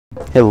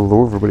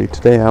Hello everybody,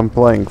 today I'm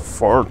playing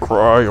Far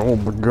Cry. Oh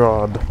my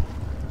god.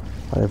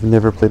 I have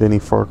never played any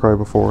Far Cry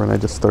before and I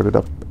just started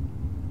up.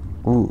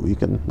 Ooh, you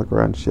can look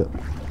around shit.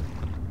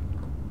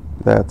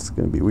 That's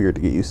gonna be weird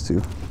to get used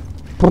to.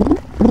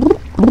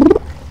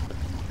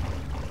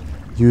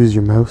 Use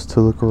your mouse to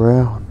look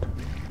around.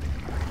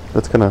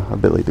 That's kinda a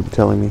bit late to be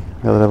telling me,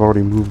 now that I've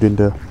already moved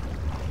into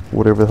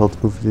whatever the hell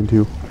it's moved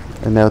into.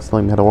 And now it's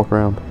telling me how to walk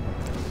around.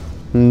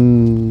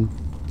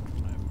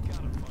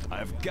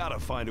 Gotta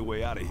find a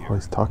way out of here. Oh,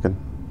 he's talking.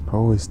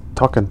 Oh, he's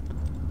talking.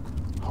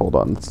 Hold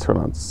on, let's turn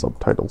on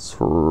subtitles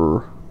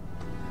for...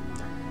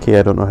 Okay,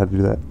 I don't know how to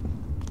do that.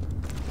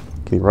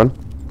 Can he run?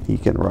 He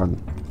can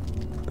run.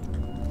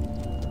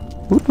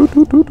 Woot, woot,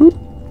 woot, woot, woot.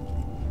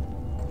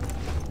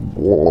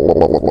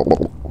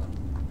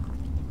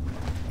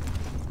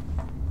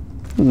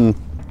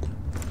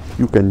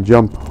 You can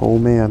jump. Oh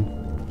man.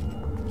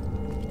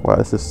 Wow,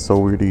 this is so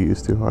weird to get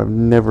used to. I've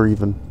never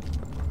even...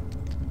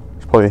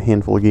 Probably a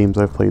handful of games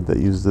I've played that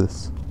use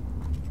this.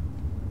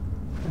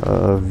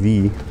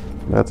 V.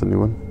 That's a new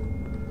one.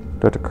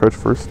 Do I have to crouch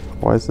first?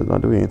 Why is it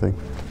not doing anything?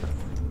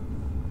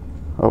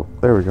 Oh,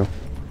 there we go.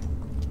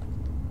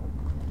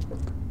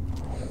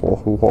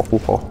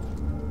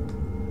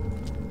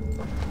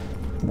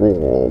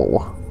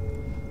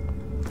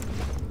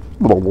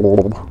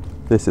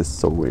 This is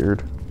so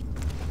weird.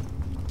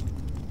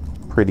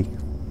 Pretty.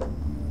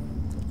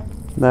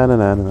 Nah, nah,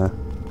 nah, nah, nah.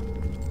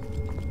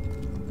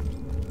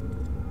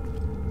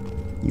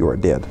 You are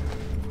dead.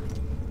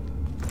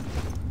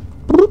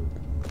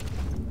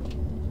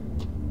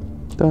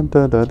 Dun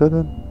dun dun dun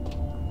dun.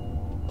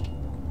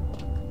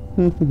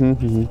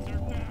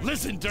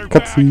 Listen, dirtbag.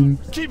 Cutscene.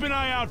 Keep an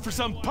eye out for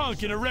some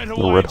punk in a red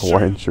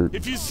Hawaiian shirt.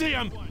 If you see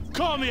him,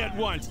 call me at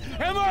once.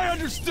 Am I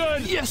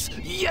understood? Yes,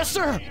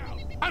 sir.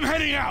 I'm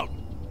heading out.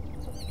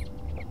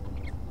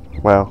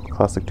 Wow,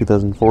 classic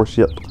 2004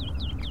 shit.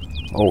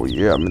 Oh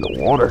yeah, I'm in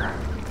the water.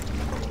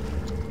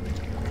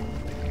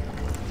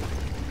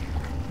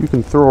 You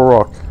can throw a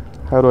rock.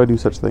 How do I do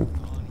such thing?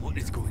 What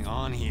is going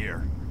on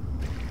here?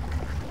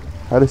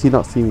 How does he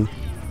not see me?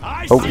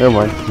 Oh, never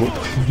mind.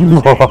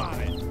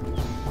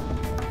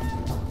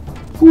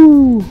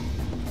 Woo!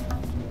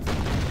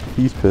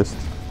 He's pissed.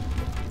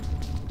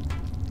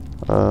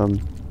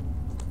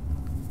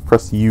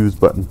 Press the use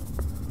button.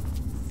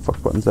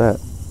 Fuck button's that?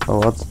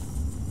 Oh, that's...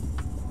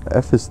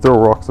 F is throw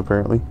rocks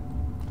apparently.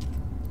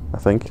 I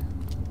think.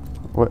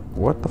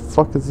 What the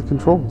fuck is the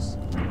controls?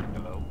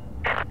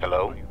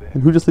 Hello?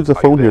 And who just leaves a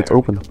phone here? It's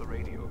open.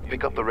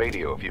 Pick up the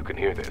radio if you can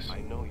hear this.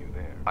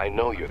 I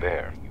know you're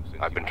there.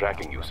 I've been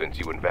tracking you since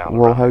you and Val.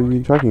 Well, how are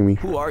you tracking me?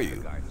 Who are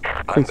you?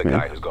 I'm Thanks, the man.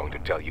 guy who's going to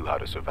tell you how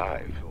to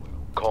survive.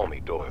 Call me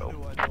Doyle.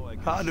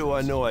 How do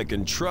I know I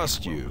can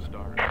trust you?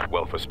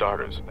 Well, for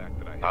starters,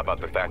 how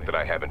about the fact that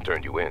I haven't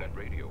turned you in?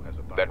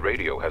 That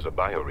radio has a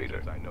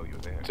bioreader.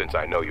 Since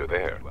I know you're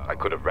there, I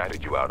could have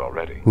ratted you out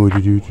already.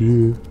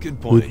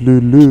 Good point.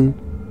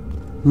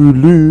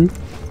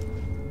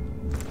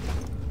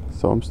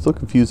 So I'm still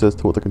confused as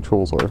to what the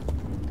controls are.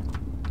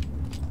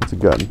 It's a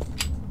gun.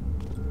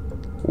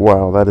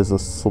 Wow, that is the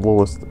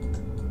slowest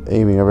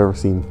aiming I've ever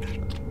seen.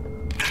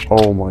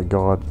 Oh my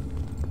god.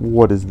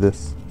 What is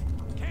this?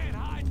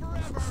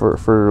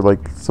 For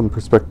like some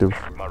perspective.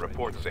 My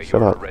reports say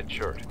Shut you're up. a red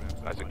shirt.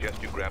 I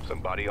suggest you grab some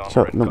body armor.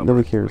 Shut up. and No, cover,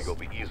 nobody or cares. you'll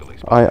be easily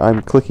spotted.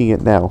 I'm clicking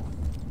it now.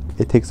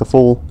 It takes a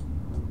full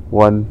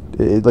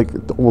like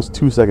almost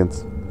 2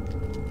 seconds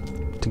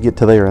to get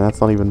to there, and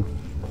that's not even...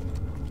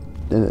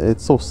 And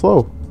it's so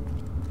slow.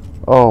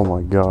 Oh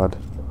my god.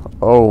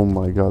 Oh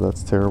my god,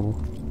 that's terrible.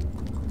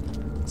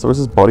 So where's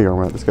this body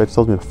armor at? This guy just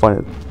tells me to find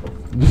it.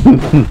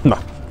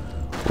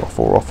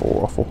 Ruffle, ruffle,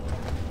 ruffle.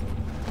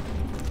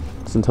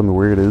 Doesn't tell me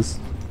where it is.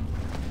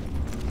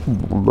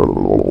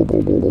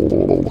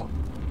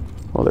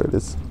 Oh, there it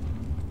is.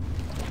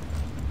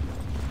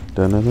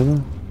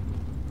 Dun-dun-dun-dun.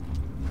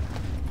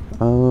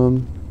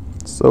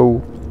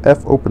 So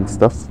F open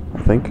stuff,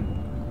 I think.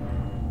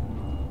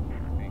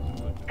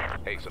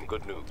 Hey, some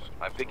good news.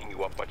 I'm picking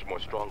you up much more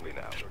strongly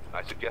now.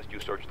 I suggest you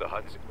search the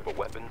huts for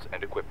weapons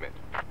and equipment.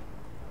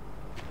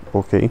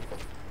 Okay.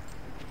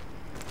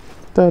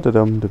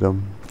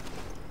 Da-da-dum-da-dum.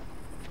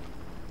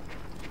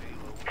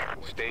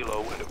 Stay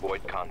low and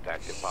avoid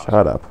contact if possible.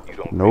 Shut up. You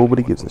don't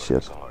Nobody really gives a want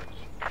shit. cars.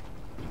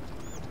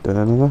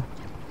 Da-da-da-da.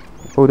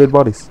 Oh, dead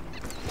bodies.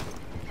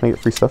 Can I get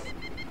free stuff?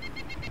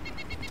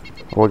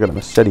 Oh, I got a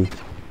machete.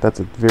 That's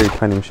a very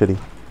tiny machete.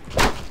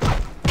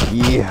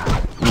 Yeah.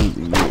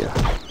 Yeah.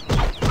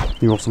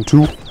 You want some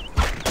too?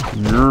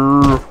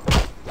 Yeah.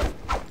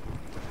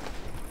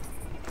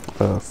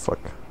 Fuck.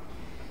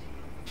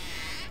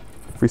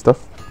 Free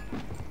stuff?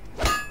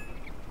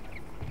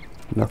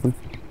 Nothing.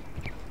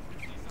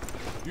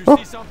 You Oh.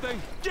 see something?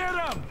 Get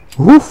him!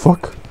 Oh,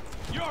 fuck.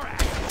 You're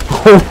out.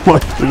 Oh my,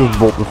 it just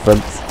bolt the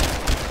fence.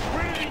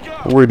 Where'd he go?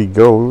 Where'd he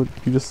go?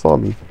 You just saw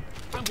me.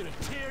 I'm gonna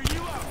tear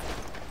you up.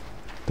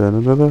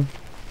 Da-da-da-da.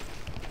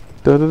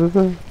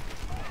 Da-da-da-da.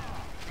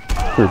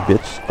 Here,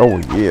 bitch. Oh,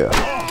 yeah.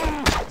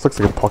 This looks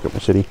like a pocket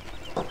machete.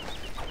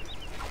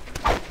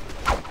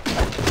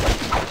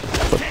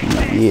 Fuck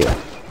you. Yeah.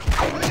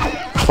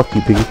 Fuck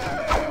you, piggy.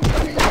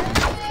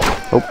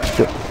 Oh,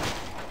 shit.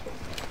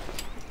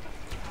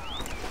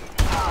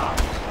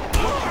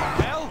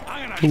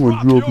 I'm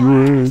gonna drop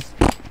your ass.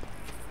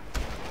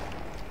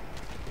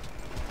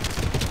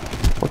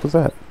 What was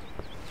that?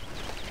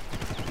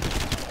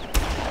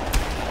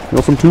 You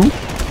want some too?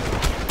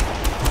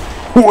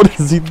 What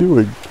is he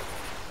doing?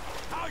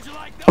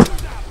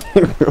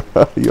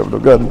 You have no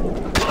gun.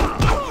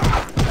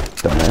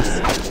 Dumbass.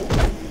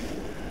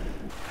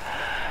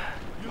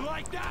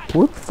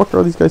 Where the fuck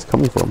are these guys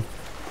coming from?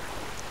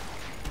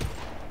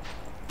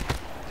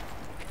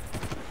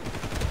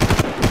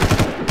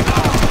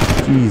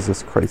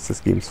 Jesus Christ, this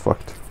game's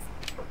fucked.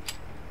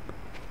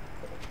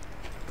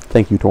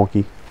 Thank you,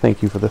 Donkey.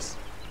 Thank you for this.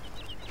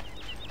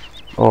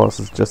 Oh, this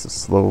is just as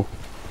slow.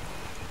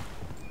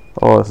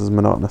 Oh, this is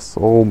monotonous.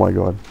 Oh my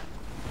god.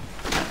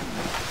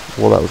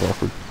 Well, that was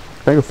awkward.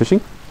 Can I go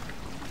fishing?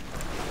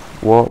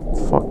 Well,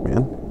 fuck,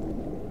 man.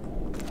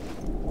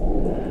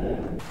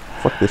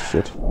 Fuck this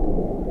shit.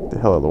 Get the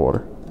hell out of the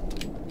water.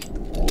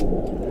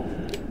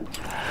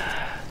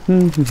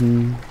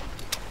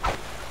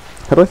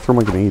 How do I throw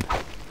my grenade?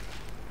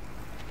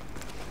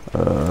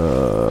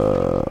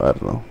 I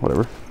don't know.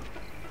 Whatever.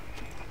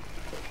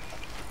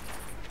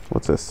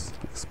 What's this?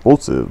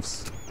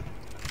 Explosives.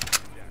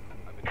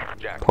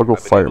 Toggle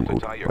fire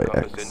mode by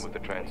X.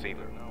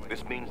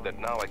 This means that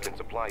now I can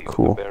supply you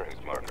Cool. with the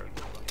bearings marker.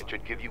 It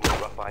should give you a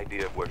rough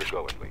idea of where to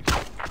go at least.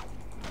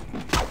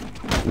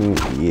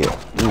 Yeah.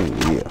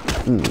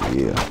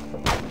 Yeah.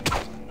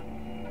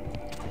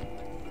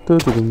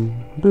 Do-do-dum.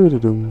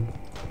 Do-do-dum.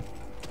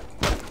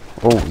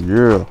 Oh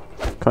yeah.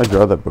 Can I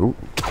drive that boat?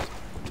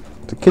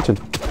 It's a kitchen.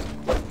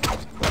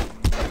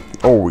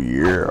 Oh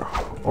yeah.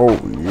 Oh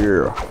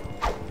yeah.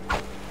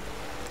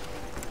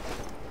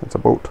 It's a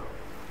boat.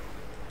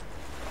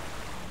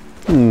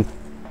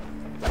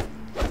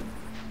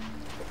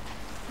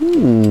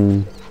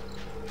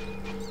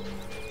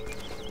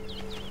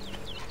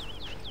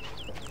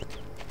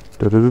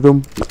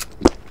 Da-da-da-dum.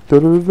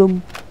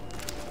 Da-da-da-dum.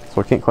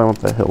 So I can't climb up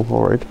that hill,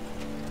 alright.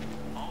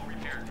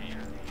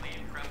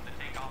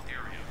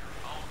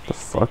 The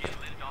fuck?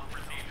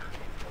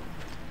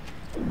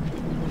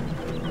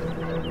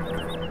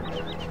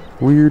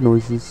 Weird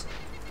noises.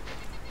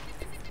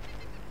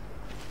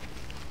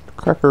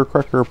 Cracker,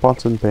 cracker,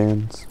 pots and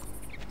pans.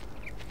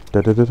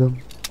 Da-da-da-dum.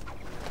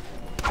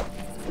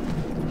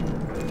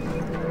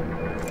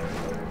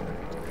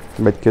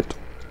 Medkit.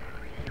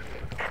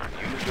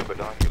 Use your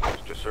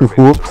binoculars to survey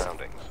the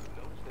surroundings.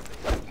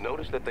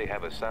 Notice that they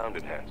have a sound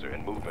enhancer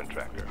and movement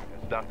tracker.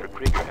 Dr.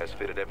 Krieger has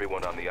fitted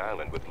everyone on the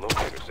island with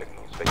locator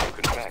signals that you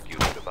can track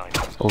using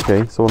devices.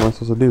 Okay, so what am I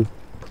supposed to do?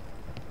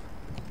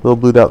 Little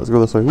blue dot, let's go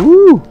this way.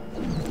 Woo!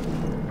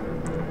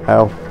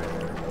 Ow.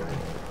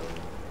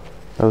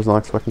 I was not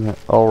expecting that.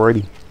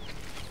 Alrighty.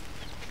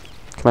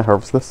 Can I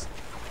harvest this?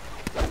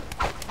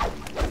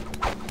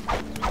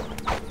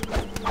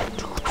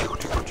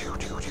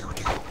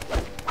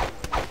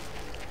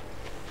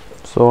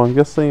 So I'm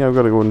guessing I've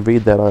got to go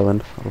invade that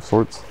island of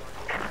sorts.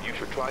 You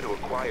should try to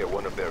acquire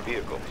one of their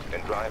vehicles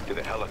and drive to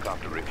the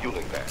helicopter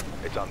refueling pad.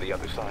 It's on the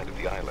other side of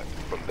the island.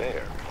 From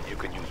there, you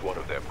can use one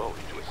of their boats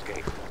to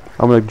escape.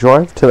 I'm going to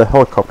drive to the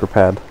helicopter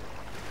pad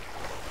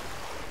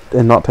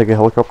and not take a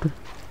helicopter?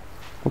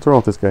 What's wrong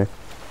with this guy?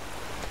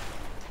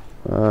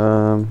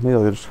 Maybe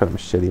I'll just try to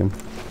machete him.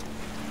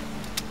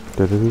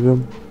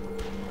 Da-da-da-dum.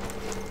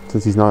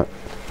 Since he's not...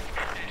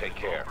 Take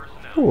care.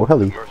 Oh,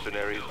 heli.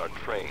 Mercenaries are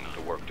trained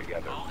to work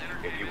together.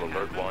 If you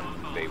alert one,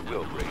 they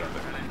will bring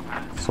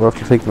others. So I have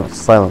to take them out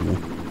silently.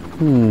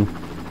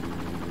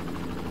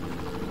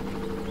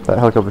 That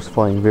helicopter's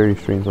flying very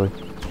strangely.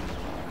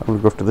 I'm gonna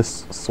go after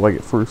this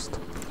Swagget first.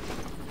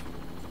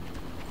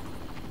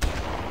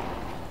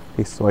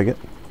 Hey, Swagget.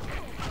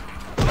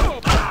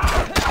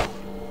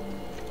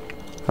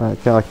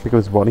 Can I like pick up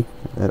his body?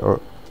 Or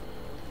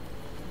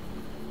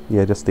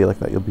yeah, just stay like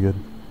that, you'll be good.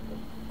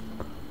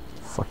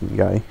 Fucking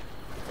guy.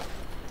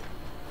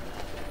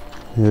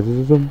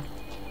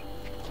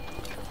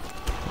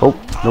 Oh,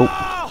 nope.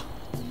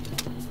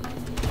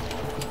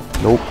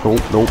 Nope,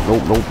 nope, nope,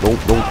 nope, nope, nope,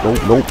 nope,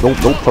 nope, nope, nope,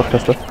 nope, fuck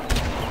that stuff.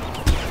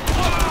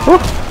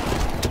 Ah!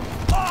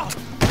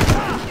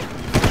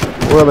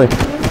 Where are they?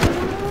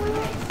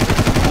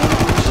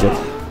 Shit.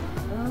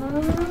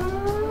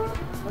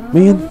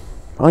 Man,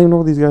 I don't even know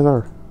where these guys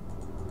are.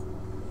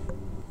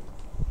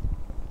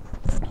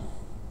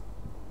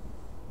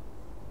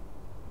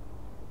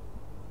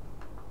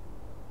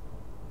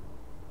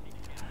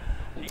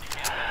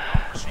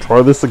 Let's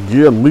try this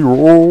again,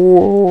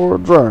 Leroy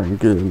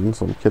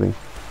Jenkins. I'm kidding.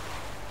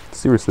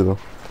 Seriously though.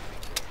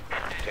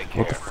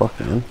 What the fuck,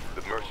 man?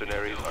 The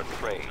mercenaries are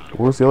trained.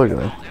 Where's the other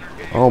guy?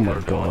 Oh my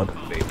god.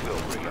 They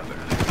will bring others.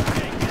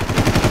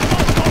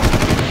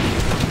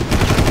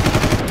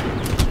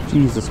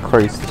 Jesus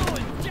Christ.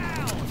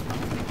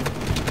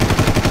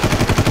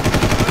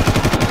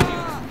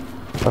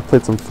 I've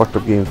played some fucked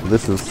up games, but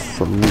this is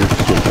some weird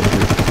shit right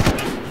here.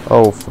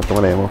 Oh fuck, I'm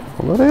out of ammo.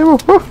 I'm out of ammo.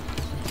 Ah!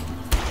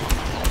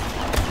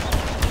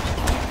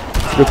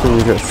 Let's Good thing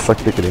we got suck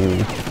dick at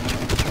aiming.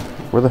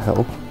 Where the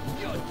hell?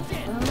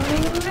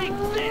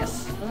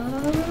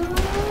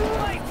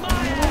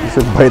 You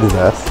said bite his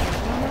ass.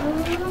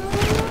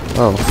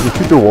 Oh, you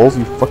shoot the walls,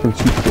 you fucking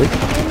cheap dick.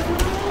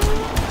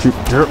 Cheap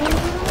jerk.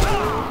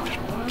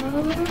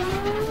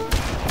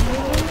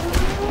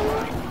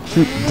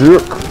 Cheap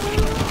jerk.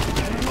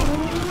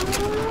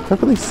 How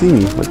can they see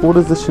me? Like, what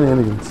is this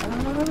shenanigans?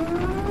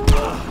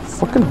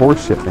 Fucking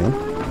horseshit,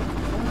 man.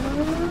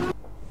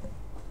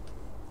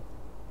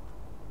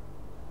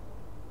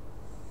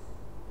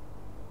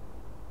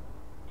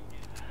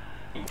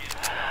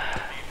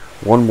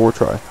 One more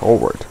try.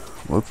 Alright,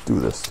 let's do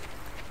this.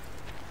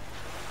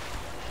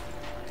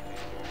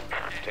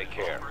 Take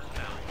care.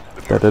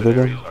 The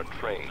mercenaries are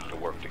trained to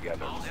work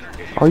together.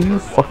 Are you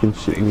fucking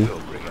shitting me?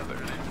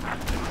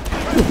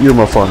 Get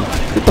earmuff on.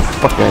 Get the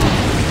fuck out of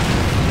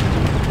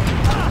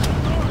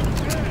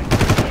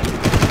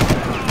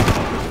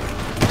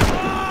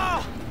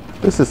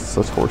here. This is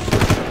such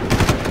horseshit.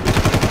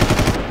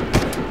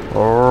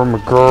 Oh my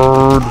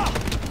god.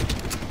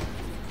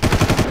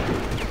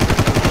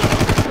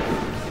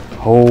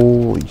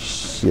 Holy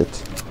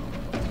shit.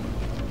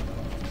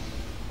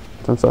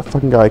 Since that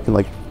fucking guy can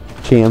like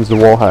jams the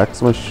wall hacks,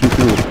 I'm gonna shoot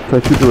through. Can I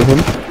shoot through him?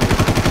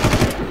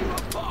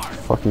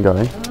 Fucking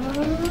guy.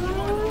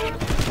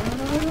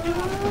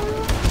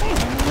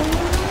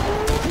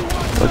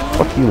 Like,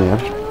 fuck you, man.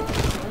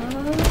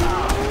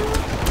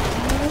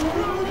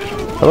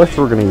 How do I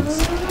throw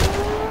grenades?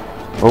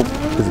 Oh,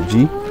 is it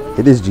G?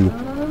 It is G.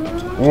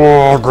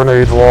 Oh,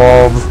 grenade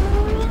lob!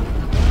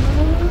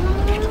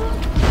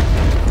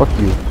 Fuck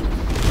you.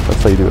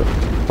 That's how you do it.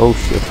 Oh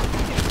shit.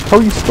 How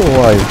are you still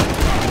alive?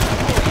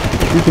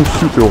 You can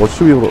shoot through walls.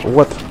 Should be able to.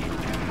 What?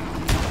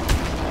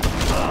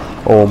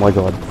 Oh my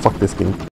god. Fuck this game.